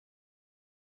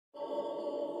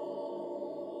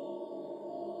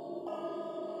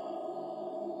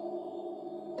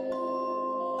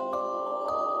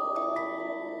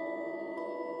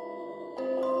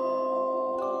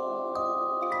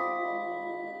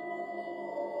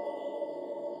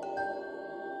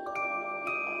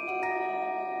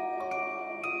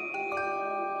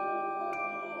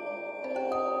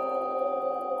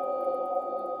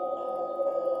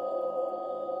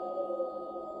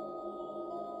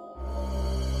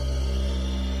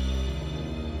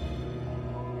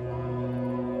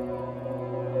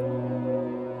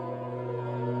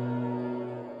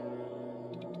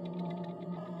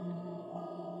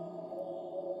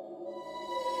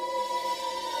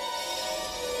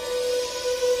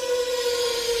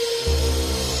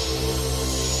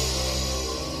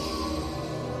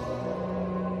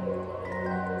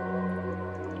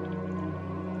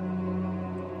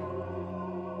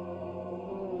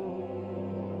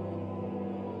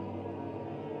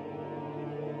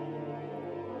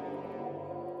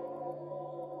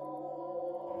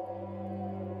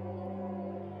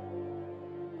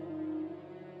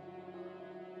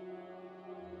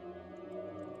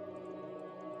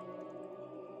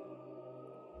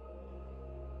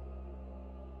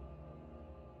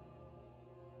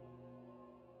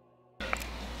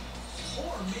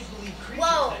are make-believe creatures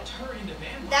Whoa. that turn into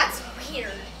vampires. That's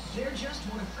weird. They're just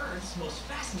one of Earth's most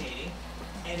fascinating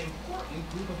and important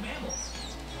group of mammals.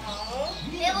 Oh,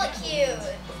 We they look never cute.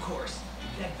 believed, of course,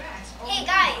 that bats are Hey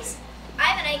guys, I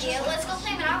have an idea. Let's go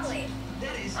play Monopoly.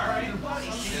 That is, All right. their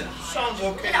bodies Sounds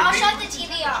okay. And I'll shut the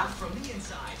TV off. from the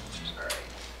inside.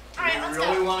 All right, Do let's you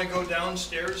really go. want to go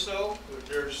downstairs though?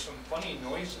 There's some funny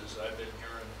noises I've been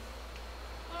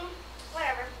hearing.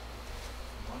 Whatever.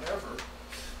 Whatever.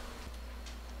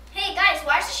 Hey guys,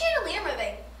 why is the chandelier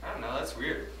moving? I don't know, that's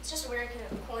weird. It's just a weird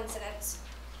coincidence.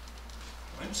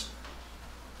 When's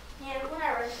Yeah,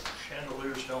 whatever.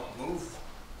 chandeliers don't move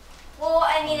Well,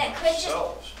 I mean, it could just.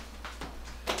 themselves.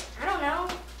 I don't know.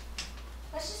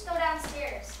 Let's just go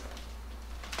downstairs.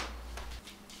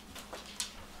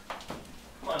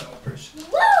 Come on, Opers.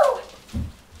 Woo!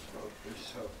 Opers,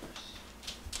 Opers.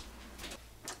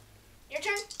 Your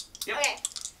turn? Yep.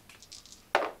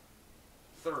 Okay.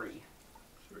 3.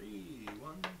 3,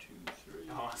 1, 2, 3.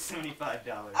 Oh,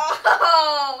 $75.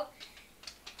 Oh!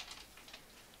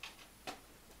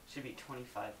 Should be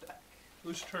 25 back.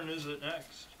 Whose turn is it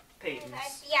next?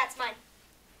 Peyton's. Yeah, it's mine.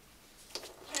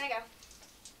 Here I go.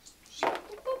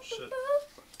 Sit.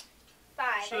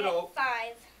 5. Sit up. 5.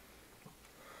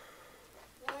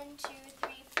 1, 2,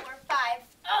 3, 4, 5.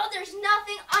 Oh, there's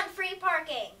nothing on free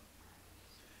parking.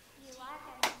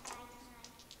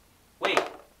 Wait,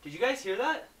 did you guys hear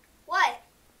that? What?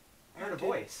 I heard a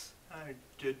voice. I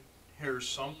did hear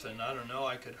something. I don't know.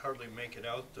 I could hardly make it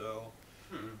out though.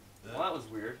 Well, that was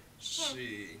weird. Let's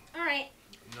see. All right.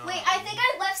 No. Wait, I think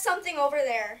I left something over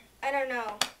there. I don't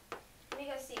know. Let me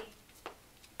go see.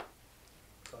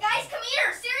 Guys, come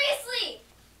here! Seriously!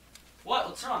 What?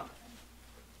 What's wrong?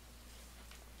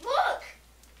 Look!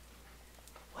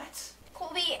 What?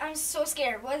 Colby, I'm so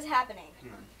scared. What is happening?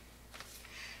 Hang on.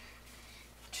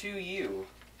 To you.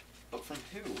 But from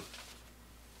who?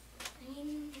 I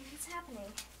mean, what's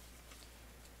happening?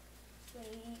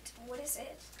 Wait, what is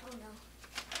it? Oh no.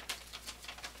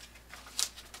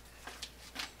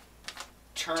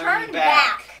 Turn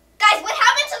back! Guys, what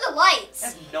happened to the lights? I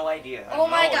have no idea. Oh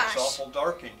my No, gosh. It's awful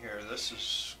dark in here. This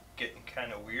is getting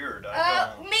kind of weird.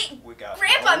 I don't. We got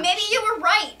Grandpa, notes. maybe you were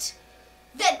right.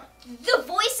 The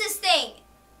voices thing.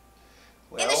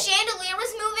 Well, And the chandelier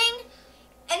was moving,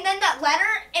 and then that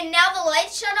letter, and now the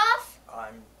lights shut off.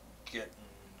 I'm getting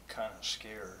kind of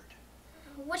scared.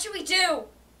 What should we do?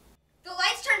 The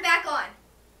lights turned back on.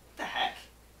 What the heck?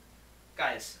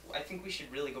 Guys, I think we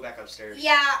should really go back upstairs.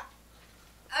 Yeah.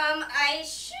 I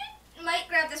might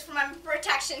grab this for my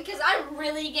protection because I'm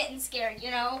really getting scared,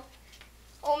 you know?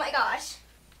 Oh my gosh.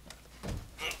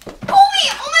 Colby!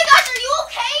 Oh my gosh, are you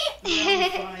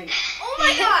okay? No, I'm fine. Oh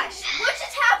my gosh, what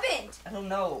just happened? I don't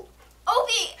know.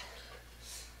 Opie!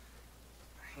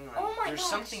 Hang on. Oh my There's gosh.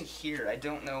 something here. I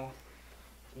don't know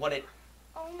what it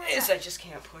Oh my is. gosh. I just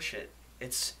can't push it.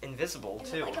 It's invisible,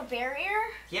 Is too. it like a barrier?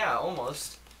 Yeah,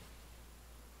 almost.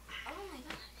 Oh my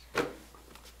gosh.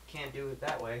 Can't do it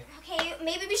that way. Okay,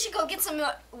 maybe we should go get some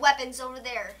weapons over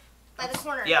there by the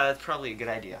corner. Yeah, that's probably a good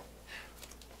idea.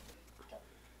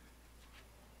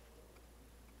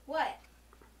 What?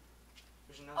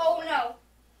 There's another Oh one. no.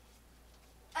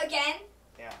 Again?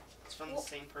 Yeah, it's from the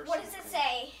same person. What does I it think.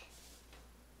 say?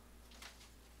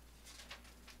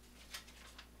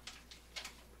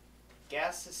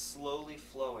 Gas is slowly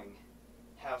flowing.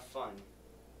 Have fun.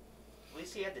 At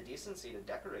least he had the decency to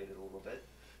decorate it a little bit.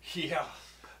 Yeah.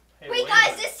 Hey, Wait a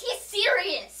guys, minute. he's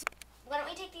serious. Why don't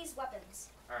we take these weapons?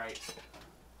 Alright.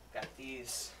 Got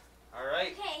these.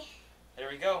 Alright, Okay. there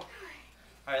we go.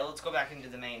 Alright, let's go back into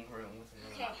the main room with the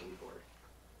Okay. Monopoly board.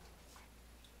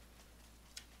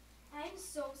 I'm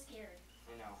so scared.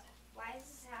 I know. Why is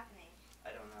this happening? I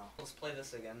don't know. Let's play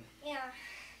this again. Yeah.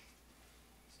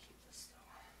 Let's keep this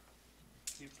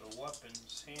though. Keep the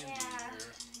weapons handy Yeah.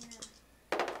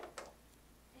 here.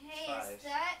 Hey, 5. is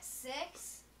that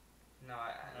 6? No,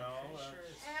 I'm No, pretty sure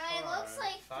it's And it looks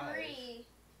like 5. 3.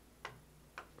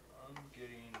 I'm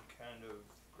getting kind of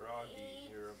groggy 8,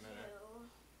 here a minute. 2.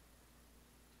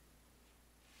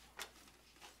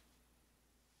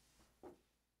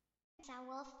 I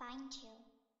will find you,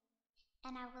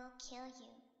 and I will kill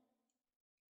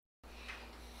you.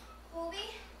 Colby,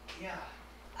 Yeah,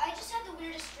 I just had the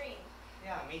weirdest dream.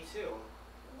 yeah, me too.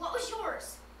 What was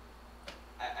yours?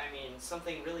 I mean,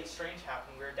 something really strange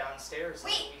happened. We were downstairs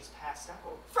Wait. and we just passed out.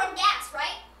 From gas,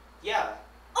 right? Yeah.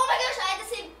 Oh my gosh, I had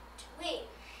the same. Wait.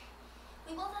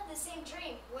 We both had the same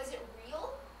dream. Was it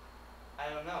real? I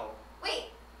don't know. Wait.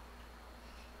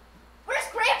 Where's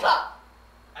Grandpa?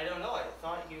 I don't know. I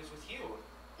thought he was with you.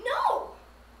 No.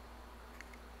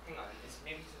 Hang on.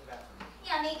 Maybe he's in the bathroom.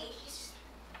 Yeah, maybe. He's just.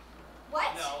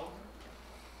 What? No.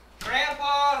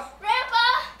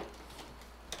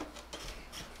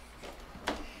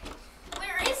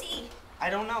 I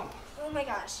don't know. Oh my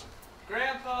gosh.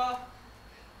 Grandpa!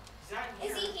 He's not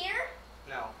here. Is he here?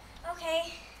 No.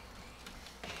 Okay.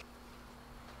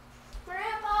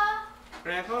 Grandpa?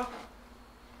 Grandpa?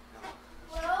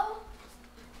 Hello?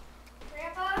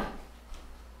 Grandpa?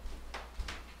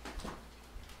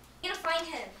 I'm gonna find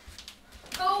him.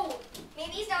 Go!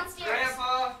 Maybe he's downstairs.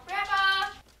 Grandpa! Grandpa!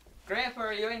 Grandpa,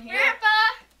 are you in here? Grandpa!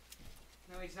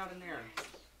 No, he's not in there.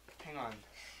 Hang on.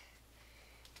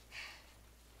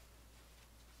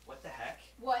 What the heck?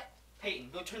 What? Peyton,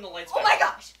 go turn the lights Oh back my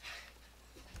on. gosh!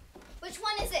 Which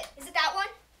one is it? Is it that one?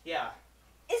 Yeah.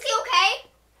 Is he okay?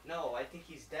 No, I think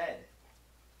he's dead.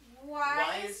 Why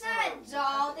Why is is that there a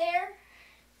doll rabbit? there?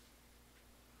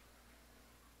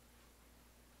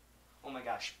 Oh my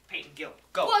gosh. Peyton, go.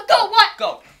 What? Go, what?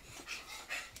 Go.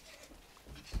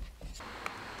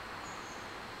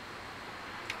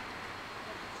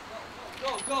 Go.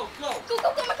 Go, come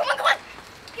on.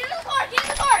 Get in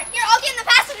the car. Here, I'll get in the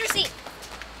passenger seat.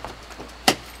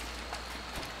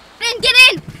 Get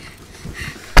in.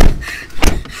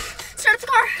 Start the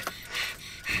car.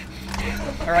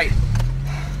 All right.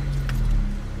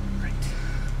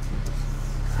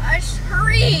 Gosh,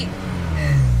 hurry.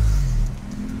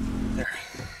 There.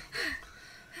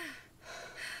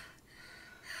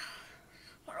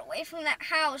 We're away from that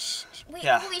house. Wait,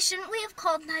 Yeah. shouldn't we have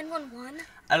called 911?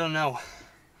 I don't know.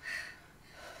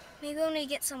 Maybe when we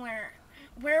get somewhere.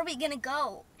 Where are we gonna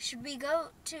go? Should we go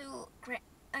to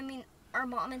our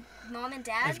mom and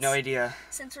dad's? I have no idea.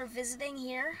 Since we're visiting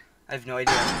here. I have no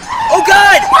idea. Oh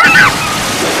God!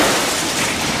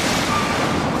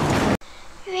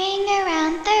 Ring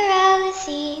around the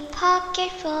rosy,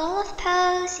 pocket full of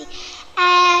posy.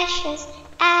 Ashes,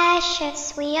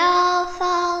 ashes, we all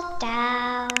fall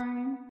down.